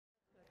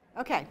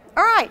Okay,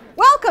 all right,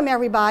 welcome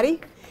everybody.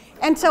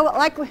 And so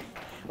like we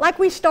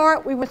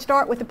would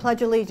start with the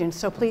Pledge of Allegiance,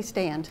 so please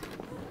stand.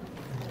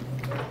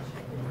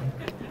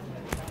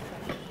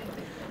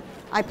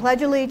 I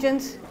pledge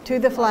allegiance to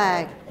the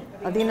flag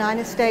of the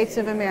United States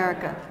of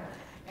America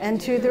and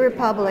to the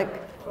republic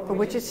for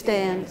which it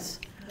stands,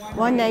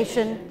 one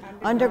nation,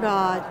 under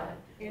God,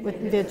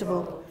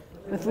 indivisible,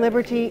 with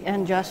liberty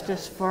and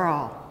justice for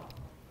all.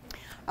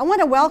 I want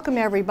to welcome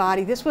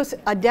everybody. This was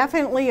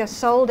definitely a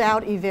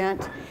sold-out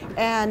event,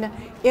 and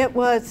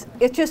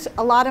it's just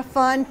a lot of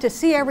fun to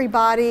see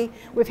everybody.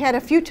 We've had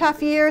a few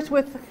tough years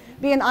with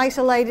being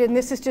isolated, and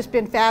this has just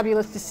been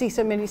fabulous to see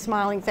so many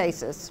smiling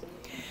faces.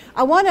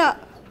 We're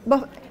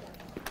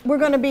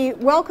going to be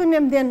welcoming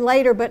them then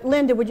later, but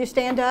Linda, would you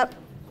stand up?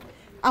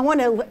 I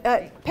want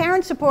to,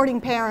 Parents Supporting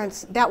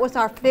Parents, that was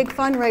our big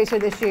fundraiser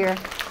this year.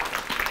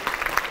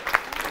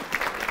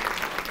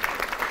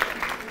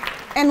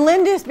 And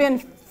Linda's been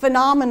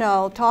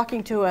phenomenal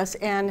talking to us,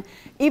 and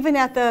even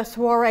at the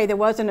soiree there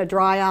wasn't a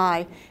dry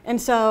eye.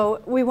 And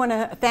so we want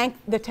to thank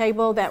the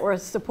table that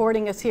was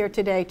supporting us here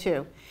today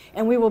too.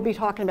 And we will be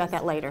talking about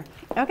that later.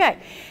 Okay,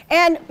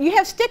 and you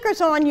have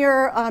stickers on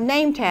your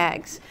name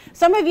tags.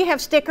 Some of you have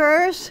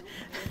stickers,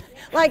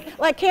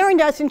 like Karen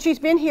does, and she's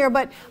been here,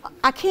 but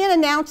I can't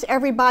announce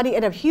everybody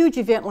at a huge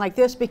event like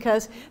this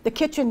because the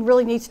kitchen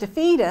really needs to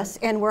feed us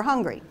and we're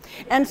hungry.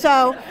 And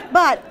so,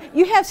 but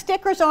you have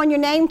stickers on your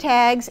name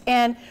tags,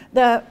 and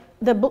the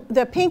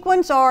pink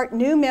ones are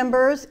new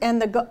members and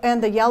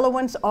the yellow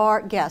ones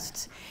are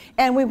guests.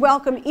 And we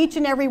welcome each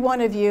and every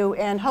one of you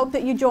and hope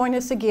that you join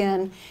us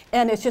again.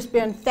 And it's just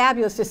been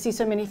fabulous to see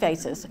so many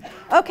faces.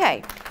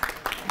 Okay.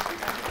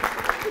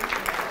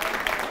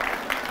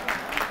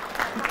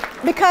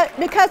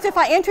 Because if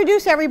I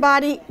introduce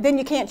everybody, then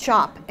you can't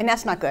shop, and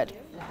that's not good.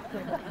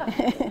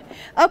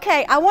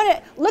 Okay, I want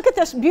to look at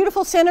this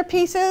beautiful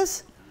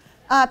centerpieces.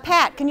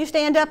 Pat, can you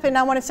stand up? And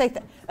I want to say,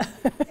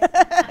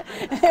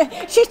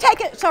 she's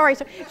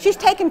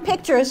taking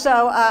pictures,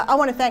 so I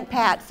want to thank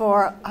Pat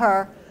for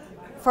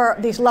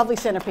these lovely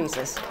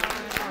centerpieces.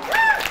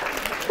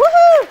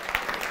 Woohoo!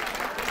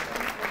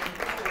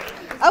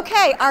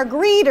 Okay, our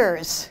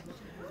greeters.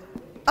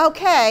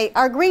 Okay,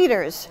 our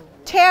greeters.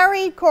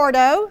 Terry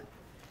Cordo,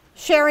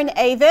 Sharon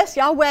Avis,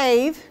 y'all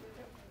wave.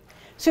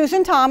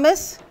 Susan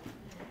Thomas.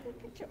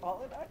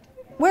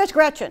 Where's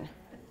Gretchen?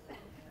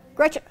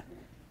 Gretchen,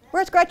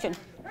 where's Gretchen?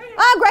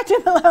 Oh,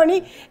 Gretchen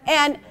Maloney.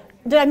 And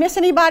did I miss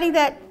anybody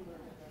that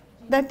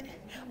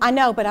I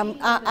know, but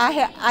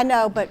I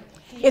know, but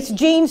it's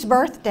Jean's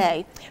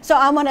birthday. So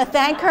I want to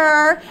thank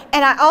her.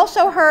 And I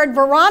also heard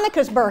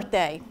Veronica's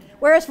birthday.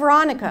 Where is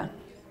Veronica?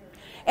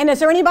 And is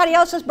there anybody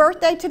else's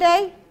birthday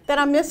today that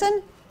I'm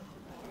missing?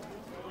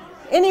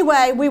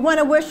 Anyway, we want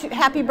to wish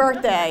happy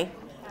birthday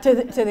to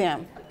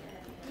them.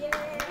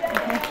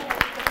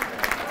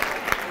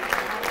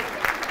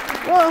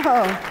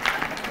 Whoa.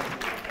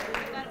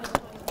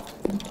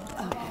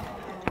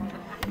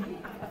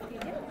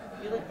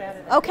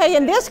 Okay,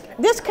 and this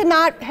could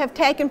not have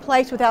taken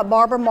place without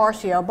Barbara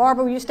Marcio.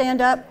 Barbara, will you stand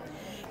up?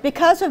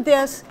 Because of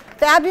this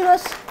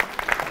fabulous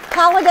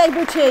holiday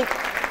boutique,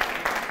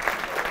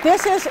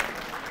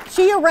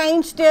 she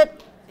arranged it.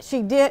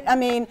 She did. I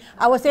mean,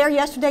 I was there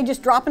yesterday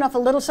just dropping off a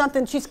little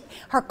something.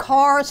 Her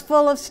car is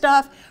full of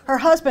stuff. Her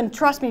husband,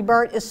 trust me,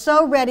 Bert, is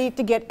so ready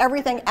to get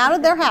everything out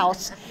of their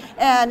house.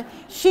 And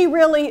she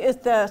really is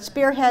the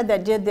spearhead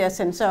that did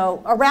this. And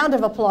so a round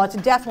of applause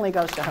definitely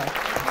goes to her.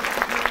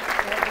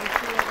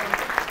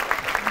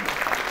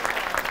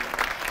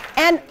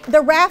 And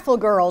the raffle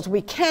girls,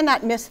 we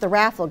cannot miss the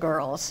raffle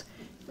girls.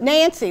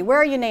 Nancy, where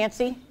are you,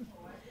 Nancy?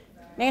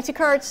 Nancy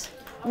Kurtz?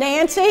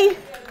 Nancy?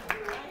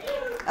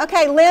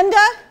 Okay, Linda,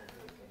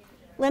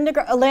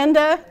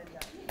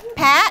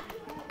 Pat,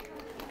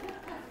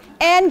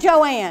 and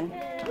Joanne.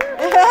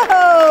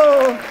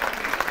 Oh.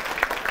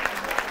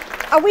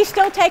 Are we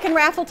still taking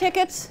raffle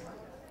tickets?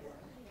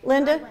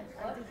 Linda?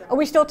 Are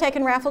we still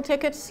taking raffle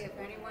tickets?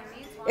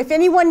 If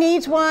anyone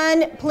needs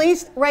one,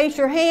 please raise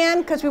your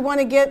hand because we want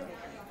to get,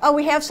 oh,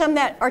 we have some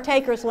that are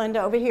takers,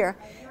 Linda, over here.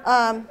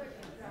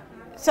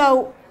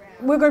 So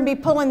we're going to be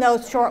pulling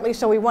those shortly,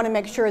 so we want to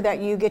make sure that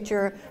you get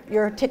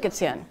your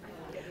tickets in.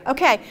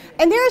 Okay,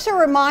 and there's a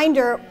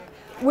reminder,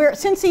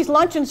 since these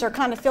luncheons are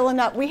kind of filling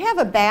up, we have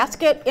a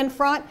basket in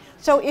front.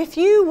 So if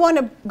you want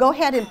to go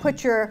ahead and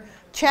put your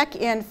check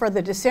in for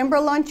the December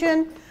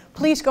luncheon,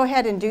 please go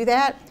ahead and do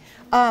that.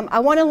 I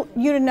want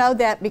you to know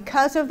that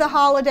because of the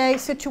holiday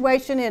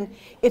situation and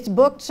it's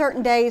booked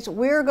certain days,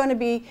 we're going to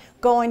be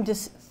going to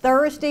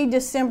Thursday,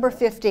 December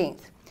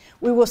 15th.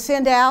 We will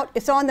send out,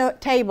 it's on the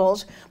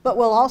tables, but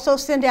we'll also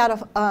send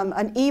out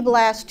an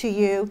e-blast to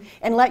you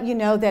and let you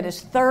know that it's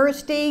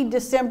Thursday,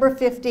 December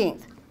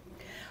 15th.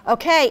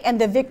 Okay,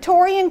 and the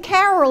Victorian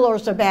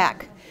carolers are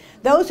back.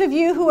 Those of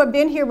you who have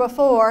been here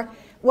before,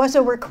 was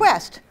a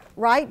request,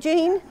 right,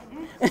 Jean?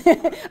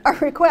 A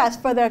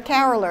request for the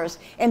carolers,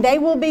 and they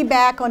will be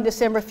back on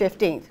December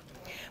 15th.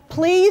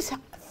 Please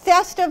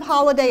festive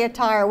holiday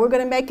attire. We're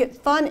going to make it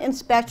fun and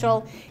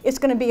special. It's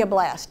going to be a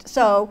blast.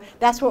 So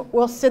that's what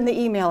we'll send the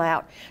email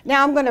out.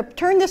 Now I'm going to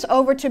turn this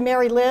over to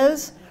Mary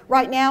Liz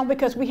right now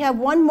because we have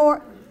one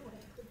more.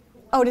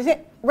 Oh,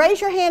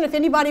 raise your hand if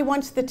anybody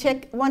wants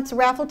the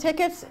raffle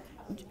tickets.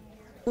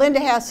 Linda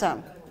has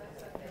some.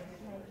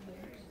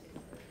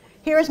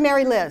 Here's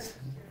Mary Liz.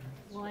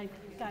 Well, I've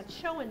got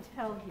show and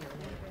tell here.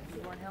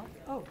 You want help?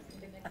 Oh,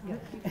 yeah.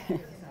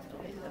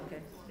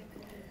 Okay.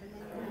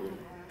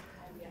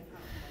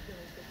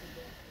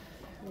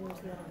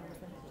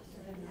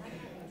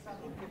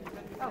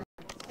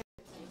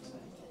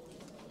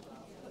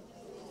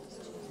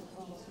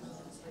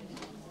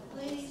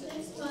 Ladies,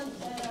 next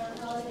month at our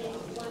holiday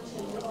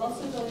luncheon, we're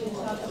also going to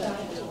talk about,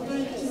 we're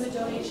going to do a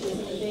donation to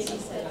the baby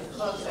center.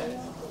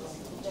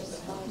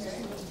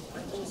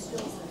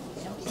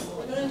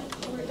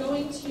 We're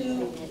going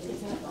to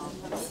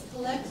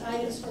collect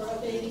items for a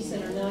baby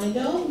center. Now, I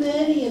know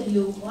many of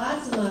you,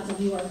 lots and lots of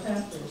you are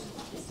crafters,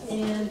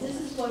 and this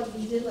is what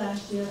we did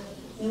last year.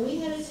 And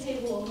we had a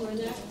table over in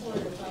that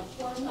corner, about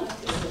 4 or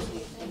 5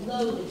 people,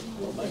 loaded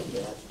with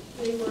things.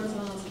 They were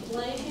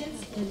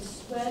blankets and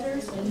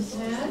sweaters and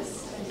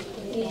hats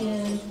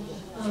and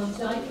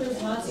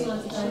diapers, lots and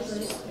lots of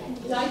diapers.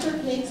 Diaper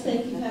cakes,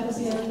 thank you,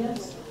 Papaziania.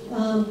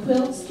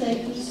 Quilts,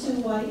 thank you,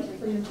 Sue White,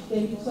 for your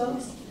baby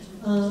quilts.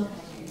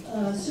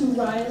 Sue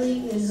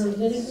Riley and her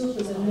knitting group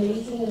was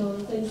amazing and all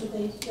the things that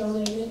they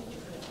donated.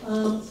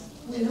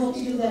 We hope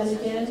to do that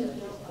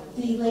again.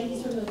 The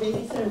ladies from the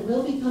baby center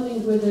will be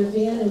coming with their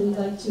van, and we'd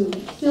like to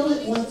fill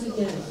it once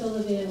again, fill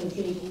the van with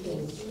baby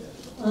things.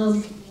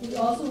 We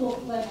also will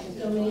collect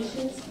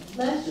donations.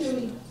 Last year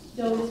we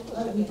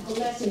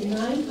collected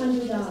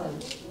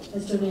 $900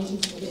 as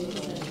donations to the baby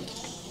center.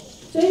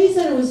 Baby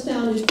Center was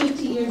founded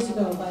 50 years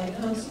ago by a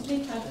council,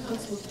 Cape Cod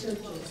Council of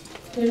Churches.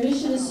 Their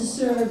mission is to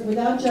serve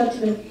without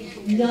judgment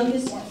the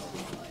youngest,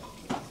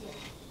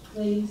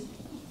 ladies,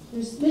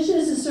 their mission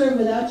is to serve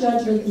without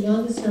judgment the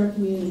youngest in our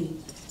community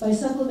by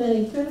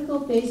supplementing critical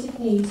basic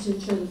needs to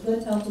ensure the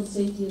good health and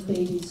safety of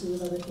babies who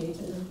live on the Cape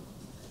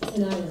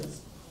and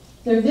islands.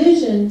 Their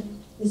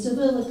vision is to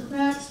fill the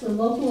cracks where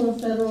local or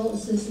federal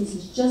assistance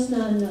is just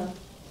not enough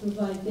to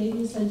provide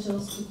baby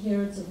essentials to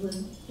parents of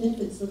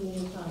infants living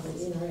in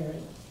poverty in our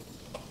area.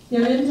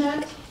 Their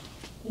impact?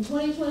 In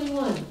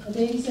 2021, a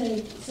baby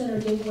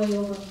center gave away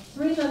over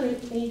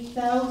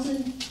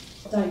 308,000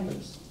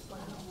 diapers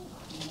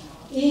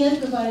and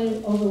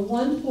provided over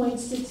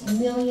 $1.6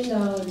 million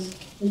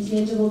in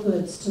tangible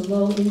goods to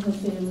low-income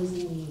families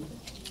in need.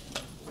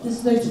 This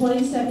is their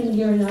 22nd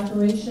year in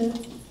operation.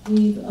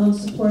 We've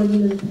supported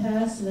them in the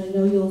past, and I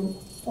know you'll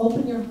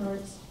open your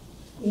hearts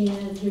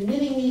and your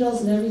knitting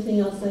needles and everything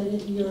else that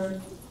at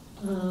your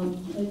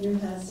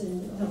house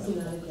and help them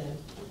out again.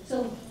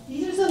 So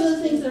these are some of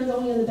the things that are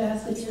going in the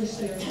baskets this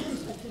year.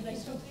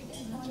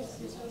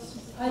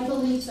 I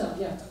believe so,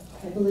 yeah.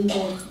 I believe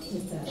they'll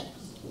take that.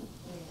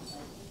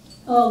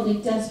 Oh, they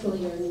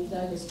desperately are need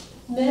diapers.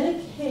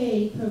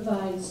 Medicaid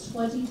provides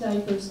 20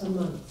 diapers a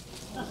month.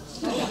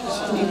 So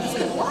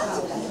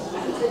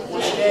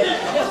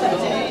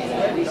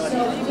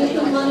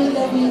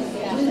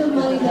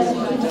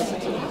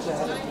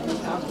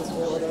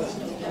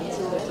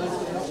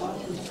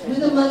with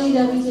the money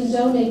that we can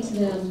donate to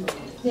them,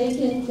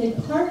 they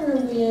partner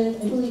with, I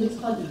believe it's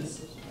Huggies,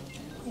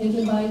 and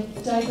can buy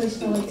diapers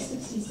for like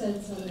 60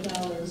 cents on the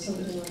dollar or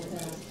something like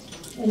that.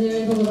 And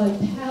they're able to buy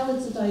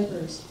pallets of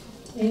diapers.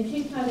 And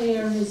Cape Cod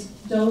Air has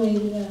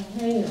donated a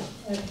hangar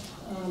at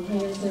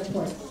Hyannis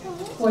Airport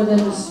for them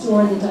to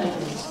store the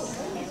diapers.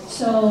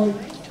 So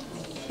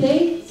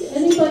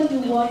anybody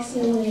who walks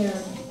in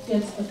there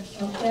gets a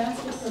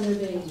basket for their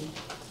baby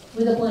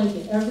with a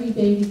blanket. Every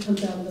baby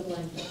comes out with a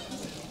blanket.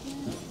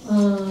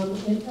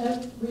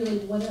 And really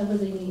whatever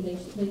they need.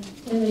 And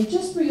they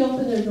just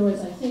reopened their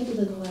doors, I think,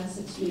 within the last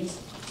 6 weeks,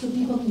 so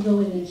people can go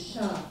in and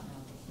shop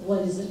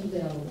what is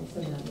available for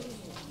them.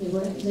 They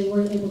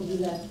weren't able to do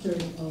that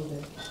during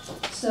COVID.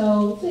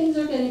 So things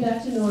are getting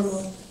back to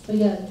normal, but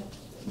yeah,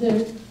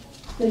 they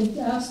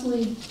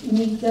desperately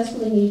need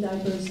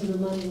diapers, and the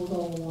money will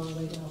go a long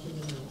way to helping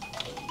them out.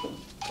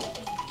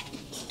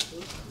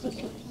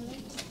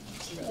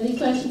 Any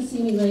questions,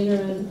 see me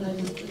later.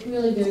 I'm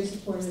really very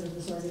supportive of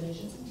this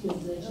organization. I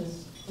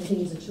think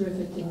it's a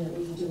terrific thing that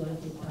we do on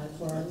Cape Cod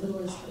for our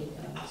littlest Cape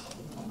Cod.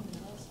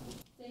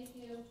 Thank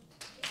you.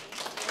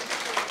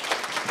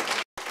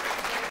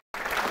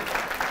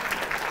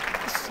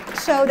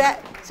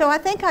 So I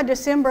think our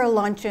December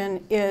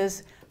luncheon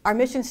is, our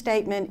mission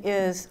statement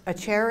is a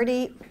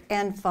charity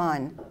and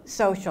fun,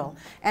 social.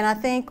 And I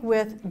think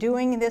with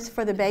doing this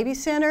for the Baby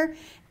Center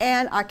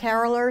and our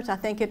carolers, I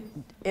think it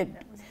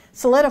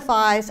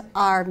solidifies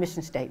our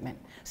mission statement.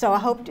 So I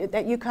hope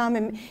that you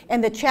come,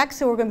 and the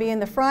checks are going to be in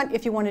the front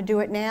if you want to do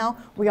it now.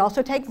 We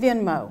also take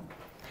Venmo.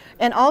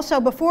 And also,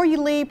 before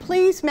you leave,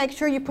 please make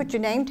sure you put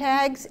your name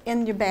tags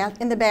in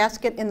the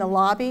basket in the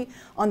lobby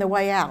on the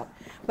way out.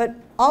 But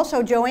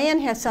also, Joanne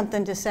has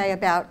something to say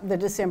about the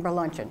December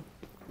luncheon.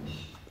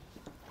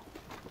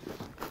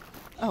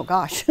 Oh,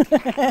 gosh.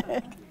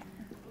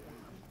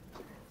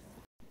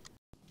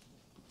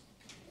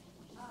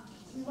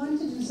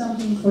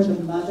 something for the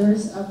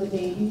mothers of the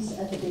babies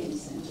at the baby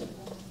center.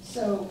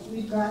 So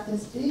we've got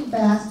this big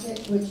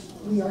basket, which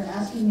we are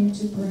asking you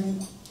to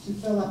bring to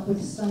fill up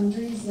with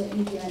sundries that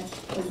you get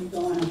when you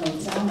go on a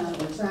hotel, now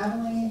we're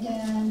traveling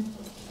again,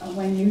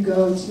 when you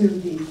go to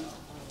the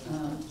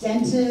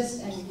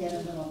dentist and you get a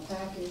little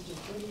package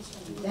of goodies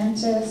from the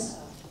dentist,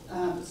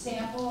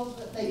 samples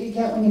that you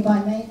get when you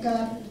buy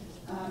makeup.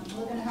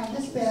 We're going to have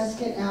this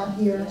basket out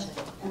here,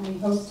 and we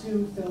hope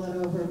to fill it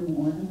over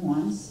more than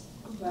once.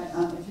 But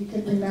if you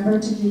could remember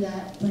to do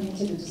that, bring it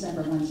to the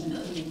December luncheon, it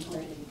would be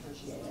greatly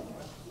appreciated.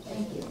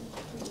 Thank you.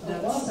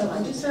 Oh, also,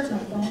 I just heard my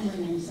phone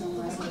ringing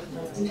somewhere.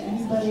 Did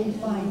anybody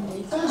find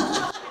a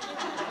phone?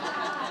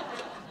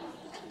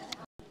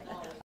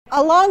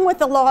 Along with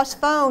the lost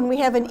phone, we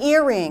have an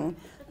earring.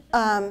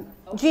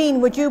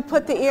 Jean, would you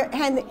put the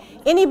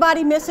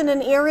anybody missing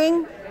an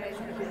earring?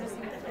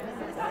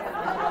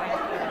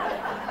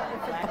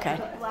 Okay.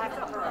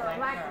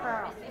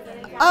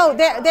 Oh,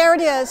 there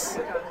it is.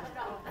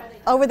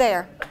 Over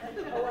there.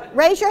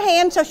 Raise your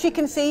hand so she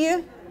can see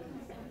you.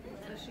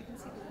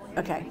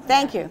 Okay,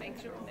 thank you.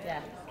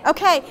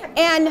 Okay,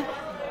 and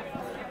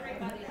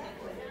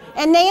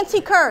Nancy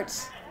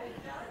Kurtz.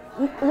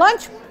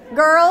 Lunch,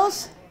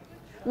 girls.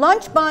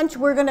 Lunch bunch,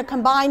 we're going to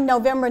combine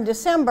November and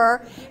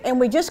December, and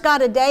we just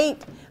got a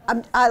date.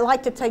 I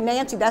like to say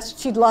Nancy,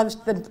 she loves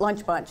the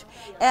lunch bunch.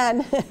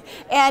 And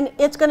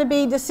it's going to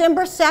be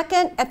December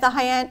 2nd at the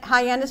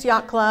Hyannis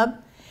Yacht Club.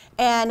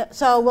 And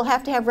so we'll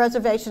have to have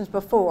reservations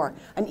before.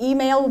 An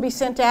email will be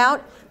sent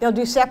out. They'll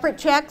do separate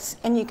checks,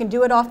 and you can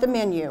do it off the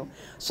menu.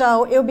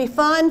 So it'll be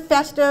fun,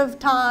 festive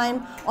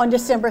time on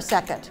December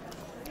 2nd.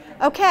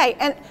 Okay,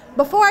 and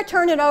before I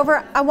turn it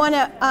over, I want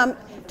to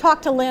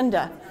talk to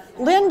Linda.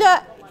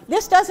 Linda,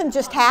 this doesn't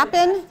just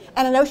happen,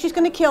 and I know she's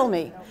going to kill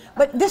me,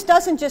 but this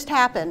doesn't just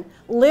happen.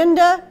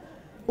 Linda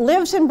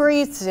lives and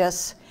breathes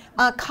this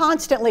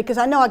constantly, because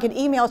I know I get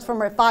emails from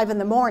her at 5 in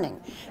the morning.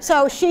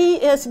 So she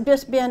has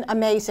just been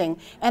amazing,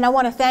 and I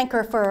want to thank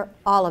her for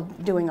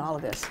doing all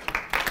of this.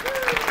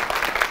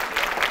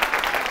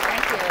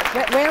 Thank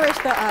you. Where is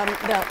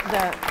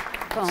the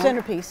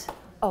centerpiece?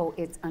 Oh,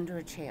 it's under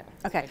a chair.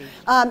 Okay.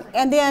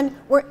 And then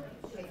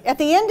at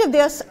the end of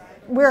this,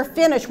 we're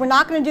finished. We're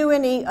not going to do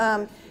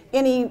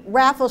any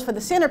raffles for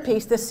the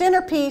centerpiece. The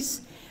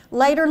centerpiece,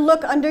 later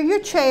look under your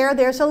chair,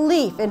 there's a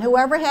leaf, and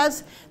whoever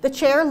has the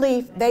chair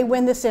leaf, they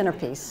win the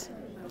centerpiece.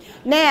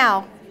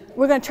 Now,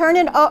 we're going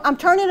to I'm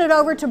turning it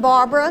over to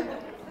Barbara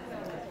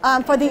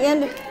for the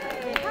end.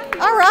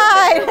 All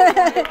right.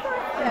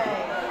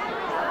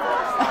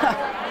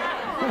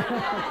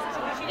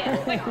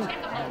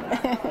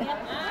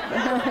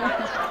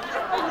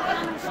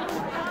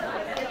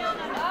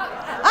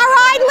 All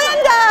right,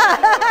 Linda.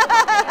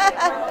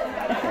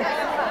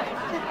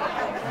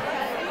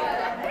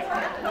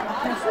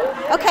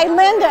 Okay,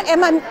 Linda,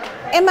 am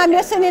I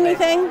missing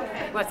anything?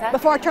 What's that?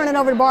 Before I turn it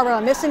over to Barbara,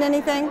 am I missing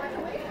anything?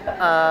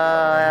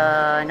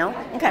 No.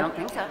 Okay. I don't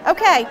think so.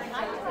 Okay.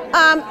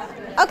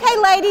 Okay,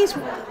 ladies.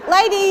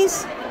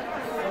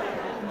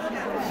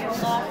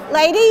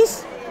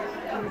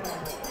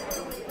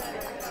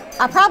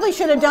 I probably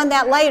should have done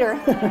that later,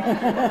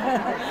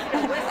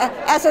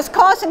 as it's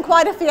causing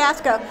quite a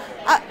fiasco.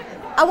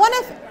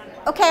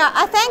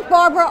 I thank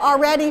Barbara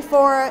already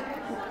for,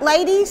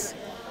 ladies,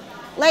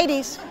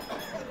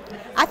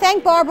 I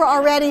thank Barbara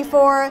already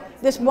for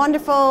this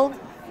wonderful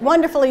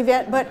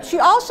event, but she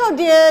also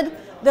did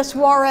the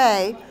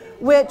soiree,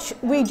 which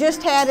we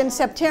just had in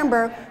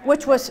September,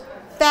 which was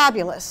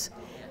fabulous.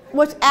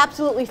 Was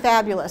absolutely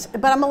fabulous.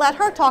 But I'm going to let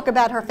her talk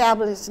about her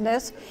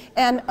fabulousness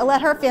and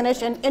let her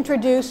finish and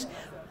introduce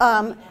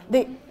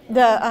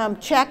the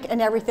check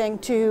and everything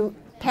to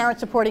Parents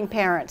Supporting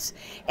Parents.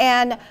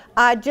 And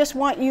I just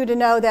want you to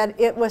know that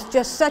it was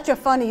just such a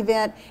fun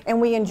event,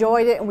 and we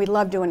enjoyed it, and we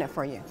love doing it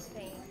for you.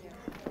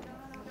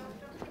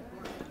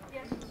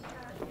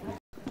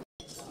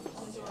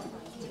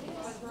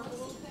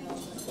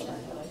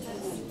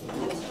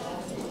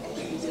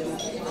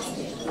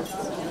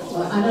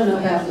 Well, I don't know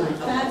about my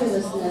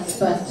fabulousness,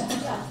 but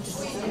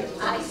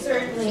I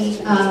certainly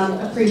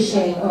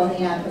appreciate all the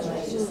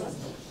accolades.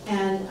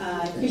 And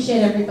I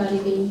appreciate everybody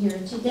being here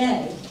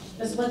today.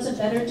 Because what's a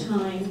better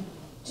time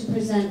to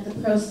present the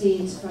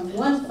proceeds from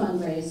one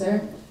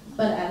fundraiser,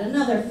 but at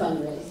another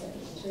fundraiser,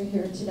 which we're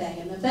here today.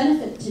 And the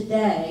benefit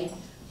today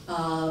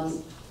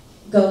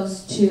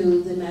goes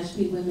to the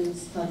Mashpee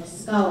Women's Club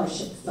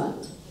Scholarship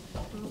Fund.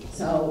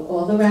 So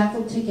all the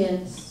raffle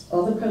tickets,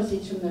 all the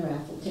proceeds from the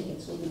raffle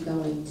tickets will be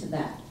going to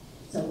that.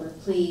 So we're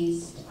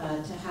pleased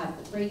to have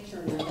the great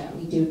turnout that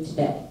we do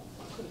today.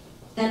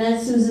 And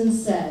as Susan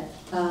said,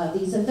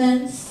 these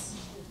events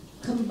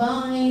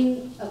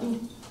combine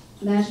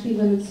Mashpee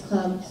Women's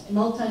Club's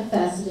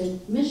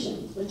multifaceted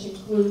missions, which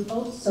include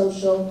both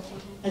social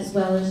as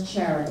well as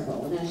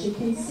charitable. And as you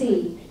can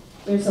see,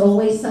 there's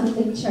always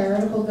something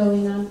charitable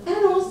going on,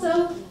 and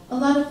also a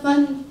lot of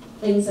fun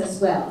things as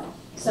well.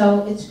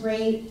 So it's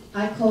great.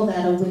 I call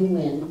that a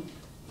win-win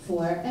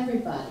for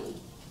everybody.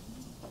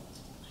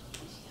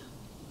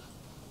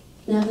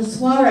 Now the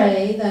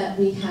soiree that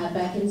we had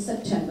back in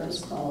September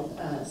was called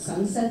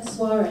Sunset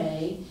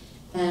Soiree,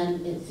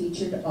 and it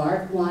featured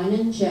art, wine,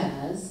 and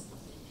jazz.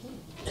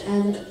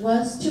 And it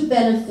was to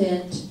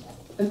benefit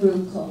a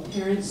group called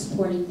Parents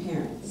Supporting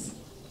Parents,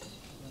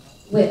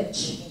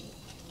 which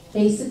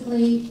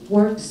basically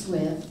works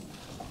with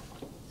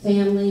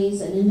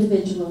families and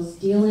individuals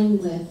dealing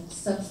with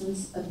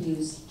substance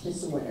abuse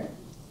disorder.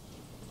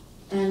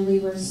 And we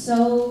were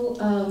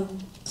so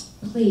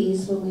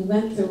pleased when we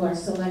went through our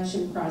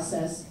selection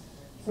process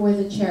for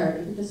the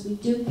charity, because we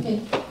do pick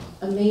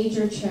a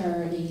major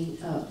charity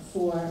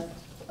for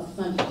a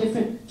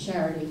different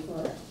charity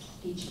for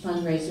each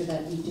fundraiser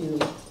that we do,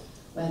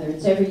 whether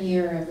it's every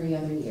year or every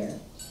other year.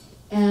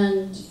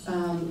 And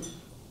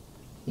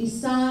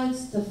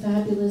besides the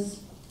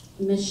fabulous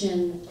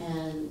mission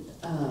and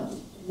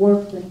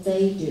work that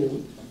they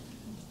do,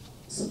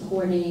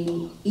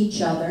 supporting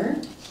each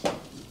other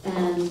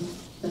and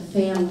the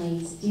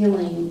families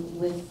dealing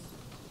with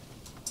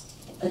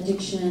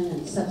addiction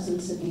and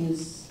substance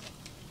abuse,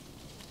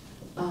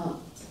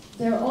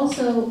 they're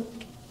also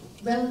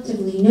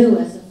relatively new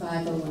as a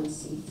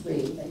 501c3.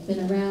 They've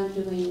been around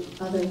doing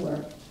other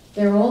work.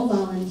 They're all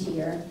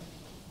volunteer,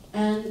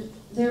 and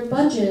their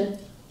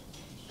budget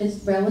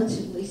is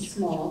relatively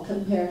small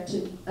compared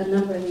to a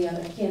number of the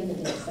other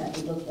candidates that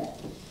we looked at.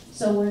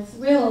 So we're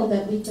thrilled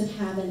that we could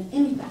have an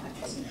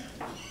impact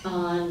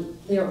on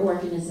their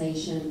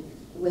organization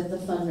with the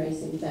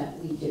fundraising that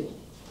we do,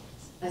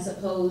 as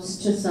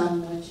opposed to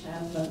some which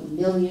have $1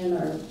 million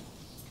or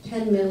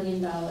 $10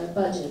 million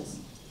budgets.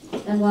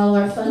 And while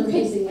our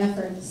fundraising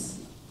efforts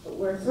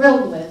we're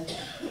thrilled with,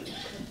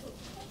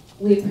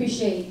 we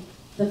appreciate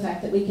the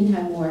fact that we can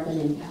have more of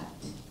an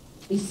impact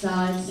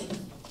besides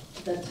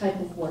the type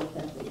of work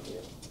that we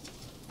do.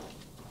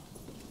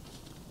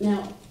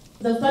 Now,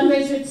 the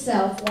fundraiser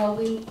itself, while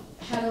we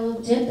had a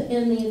little dip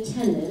in the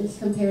attendance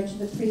compared to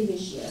the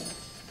previous year,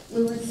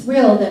 we were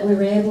thrilled that we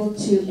were able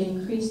to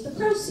increase the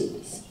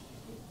proceeds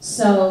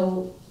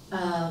so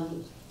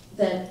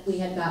that we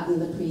had gotten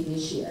the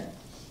previous year.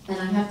 And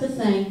I have to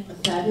thank a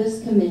fabulous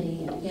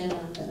committee, and again,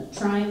 I'm going to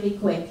try and be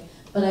quick,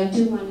 but I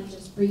do want to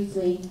just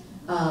briefly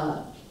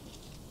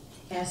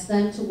ask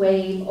them to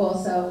waive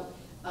also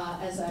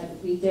as I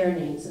read their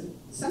names. And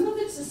some of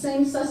it's the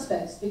same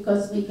suspects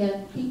because we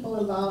get people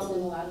involved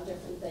in a lot of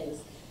different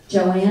things.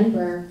 Joanne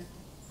Burke,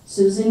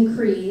 Susan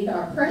Creed,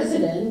 our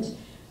president,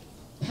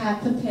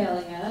 Pat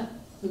Papalia,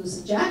 who's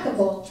a jack of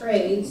all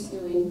trades,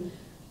 doing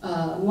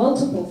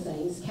multiple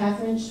things,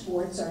 Catherine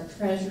Schwartz, our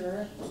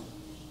treasurer,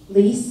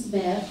 Lee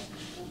Smith,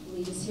 I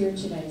believe is here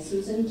today,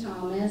 Susan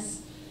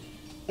Thomas,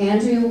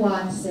 Andrea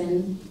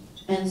Watson,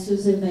 and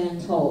Susan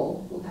Van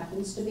Toll, who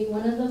happens to be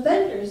one of the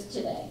vendors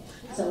today.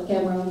 So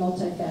again, we're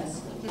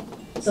multifaceted.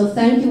 So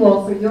thank you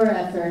all for your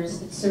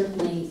efforts. It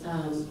certainly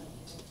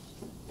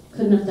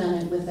couldn't have done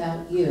it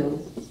without you.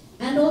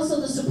 And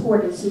also the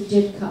supporters who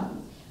did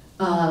come.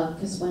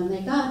 Because when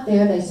they got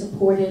there, they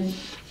supported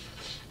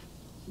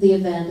the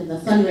event and the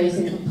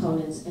fundraising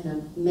components in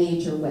a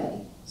major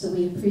way. So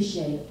we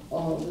appreciate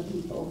all the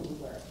people who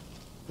were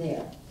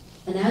there.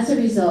 And as a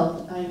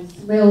result, I'm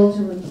thrilled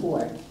to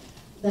report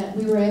that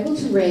we were able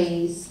to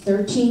raise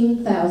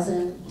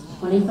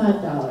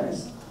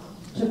 $13,025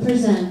 to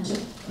present to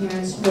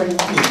Parents Supporting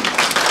Parents.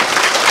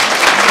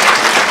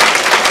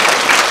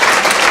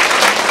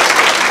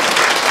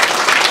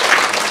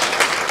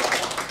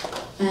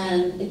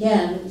 And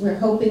again, we're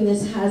hoping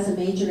this has a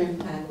major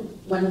impact.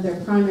 One of their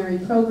primary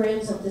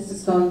programs that this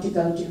is going to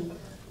go to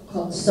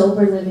called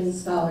Sober Living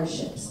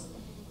Scholarships.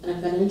 And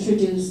I'm going to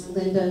introduce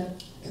Linda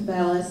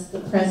Cabales, the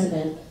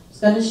president, who's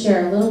going to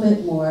share a little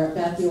bit more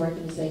about the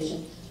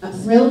organization. I'm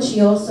thrilled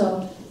she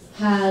also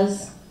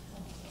has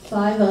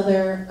 5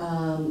 other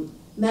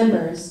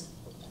members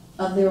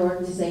of their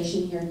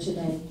organization here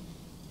today,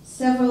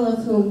 several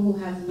of whom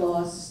have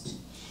lost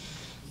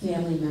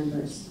family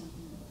members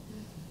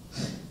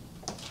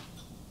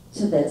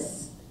to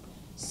this.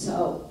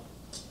 So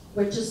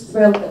we're just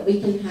thrilled that we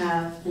can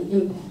have an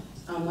impact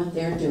on what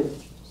they're doing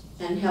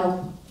and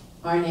help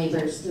our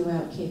neighbors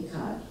throughout Cape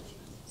Cod.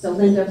 So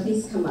Linda,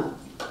 please come up.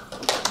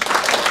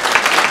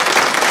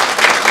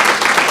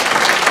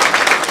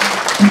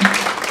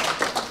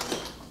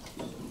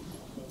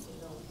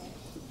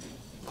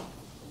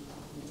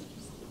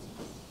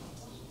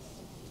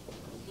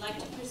 I'd like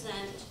to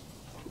present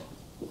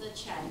the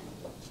check.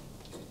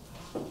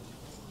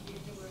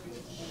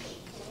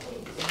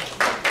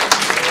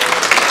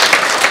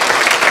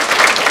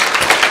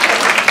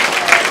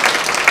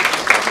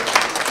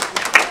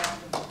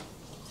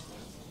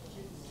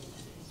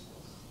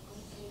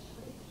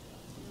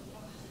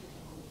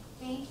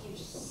 Thank you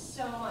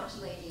so much,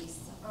 ladies.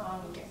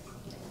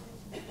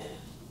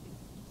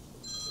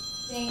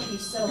 Thank you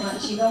so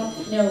much. You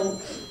don't know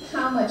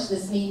how much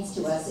this means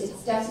to us.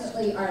 It's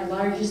definitely our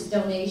largest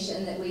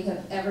donation that we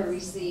have ever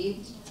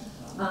received.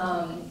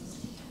 I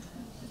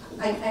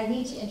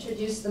need to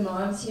introduce the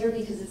moms here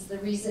because it's the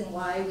reason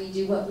why we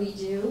do what we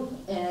do.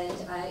 And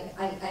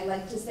I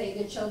like to say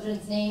the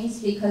children's names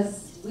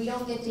because we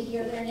don't get to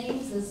hear their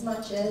names as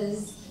much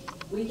as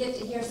we get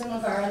to hear some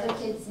of our other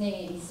kids'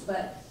 names,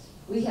 but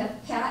we have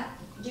Pat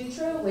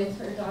Dutra with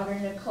her daughter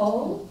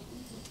Nicole.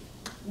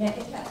 Pat,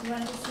 you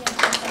want to stand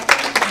for a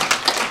second?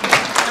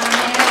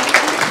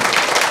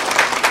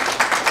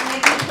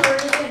 Maggie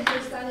Purdy and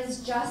her son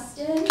is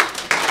Justin. We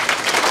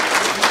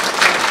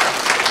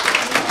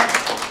have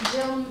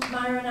Jill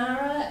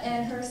Marinara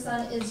and her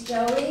son is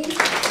Joey. And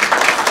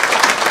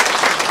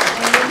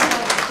we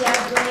have Deb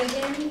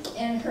Reagan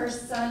and her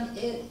son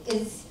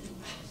is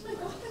oh my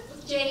God,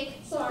 Jake,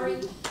 sorry.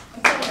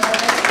 I'm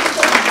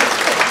so nervous.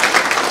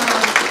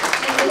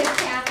 And we have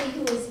Kathy,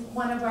 who is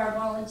one of our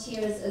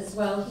volunteers as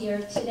well here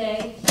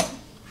today.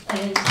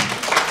 And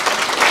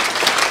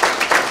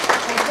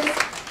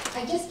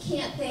I just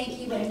can't thank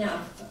you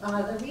enough.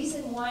 The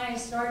reason why I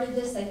started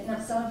this, I know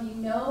some of you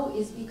know,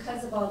 is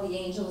because of all the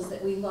angels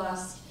that we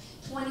lost.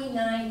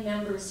 29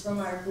 members from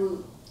our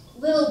group,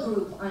 little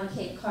group on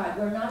Cape Cod.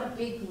 We're not a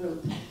big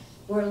group.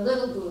 We're a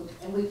little group,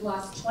 and we've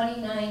lost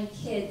 29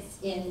 kids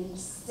in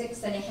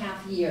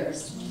 6.5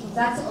 years.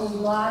 That's a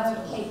lot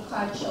of Cape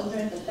Cod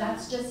children, but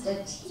that's just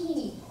a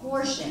teeny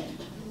portion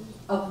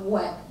of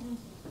what,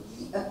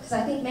 because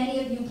I think many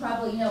of you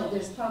probably know,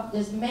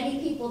 there's many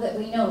people that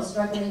we know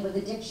struggling with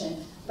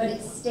addiction, but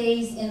it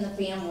stays in the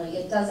family.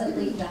 It doesn't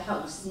leave the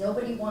house.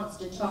 Nobody wants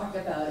to talk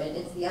about it.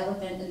 It's the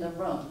elephant in the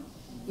room,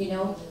 you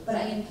know? But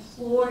I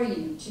implore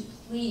you to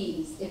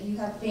please, if you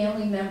have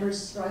family members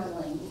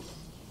struggling,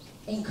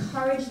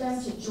 encourage them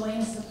to join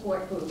a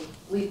support group.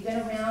 We've been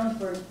around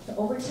for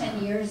over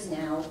 10 years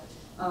now,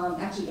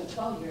 actually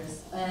 12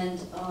 years, and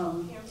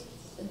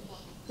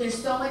there's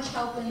so much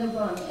help in the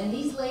room. And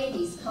these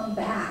ladies come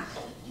back,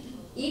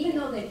 even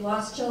though they've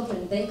lost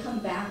children, they come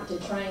back to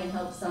try and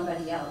help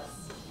somebody else.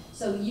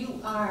 So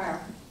you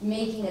are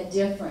making a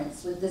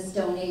difference with this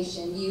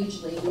donation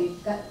hugely.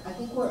 We've got, I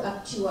think we're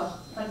up to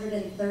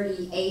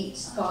 138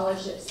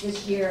 scholarships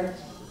this year.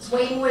 It's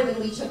way more than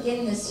we took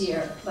in this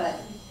year, but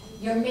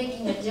you're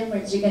making a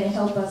difference. You're going to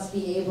help us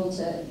be able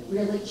to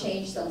really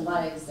change some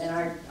lives, and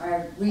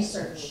our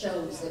research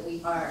shows that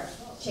we are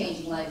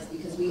changing lives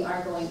because we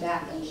are going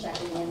back and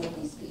checking in with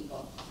these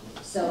people.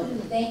 So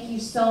thank you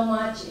so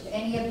much. If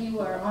any of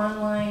you are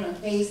online on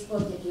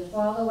Facebook, if you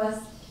follow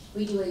us,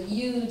 we do a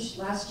huge,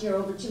 last year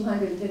over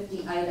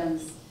 250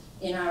 items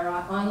in our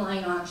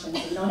online auctions.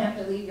 You don't have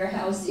to leave your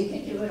house, you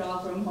can do it all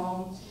from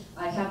home.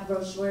 I have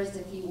brochures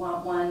if you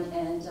want one,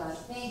 and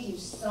thank you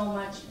so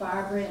much,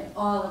 Barbara, and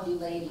all of you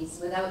ladies.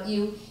 Without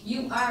you,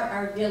 you are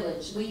our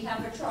village. We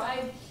have a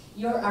tribe,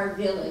 you're our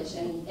village,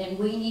 and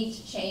we need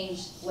to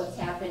change what's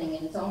happening,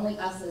 and it's only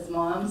us as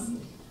moms,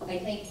 I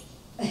think,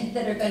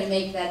 that are going to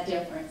make that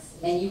difference.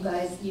 And you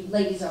guys, you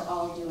ladies are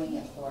all doing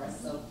it for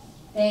us, so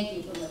thank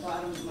you from the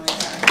bottom of my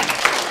heart.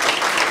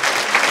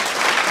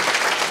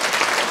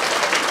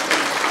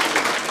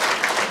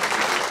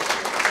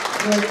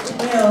 We're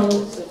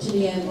thrilled to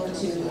be able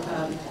to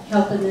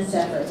help in this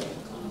effort.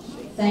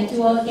 Thank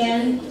you all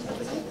again.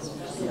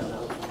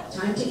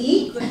 Time to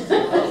eat.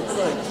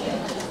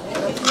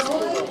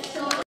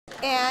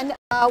 And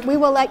we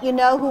will let you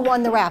know who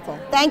won the raffle.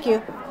 Thank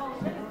you.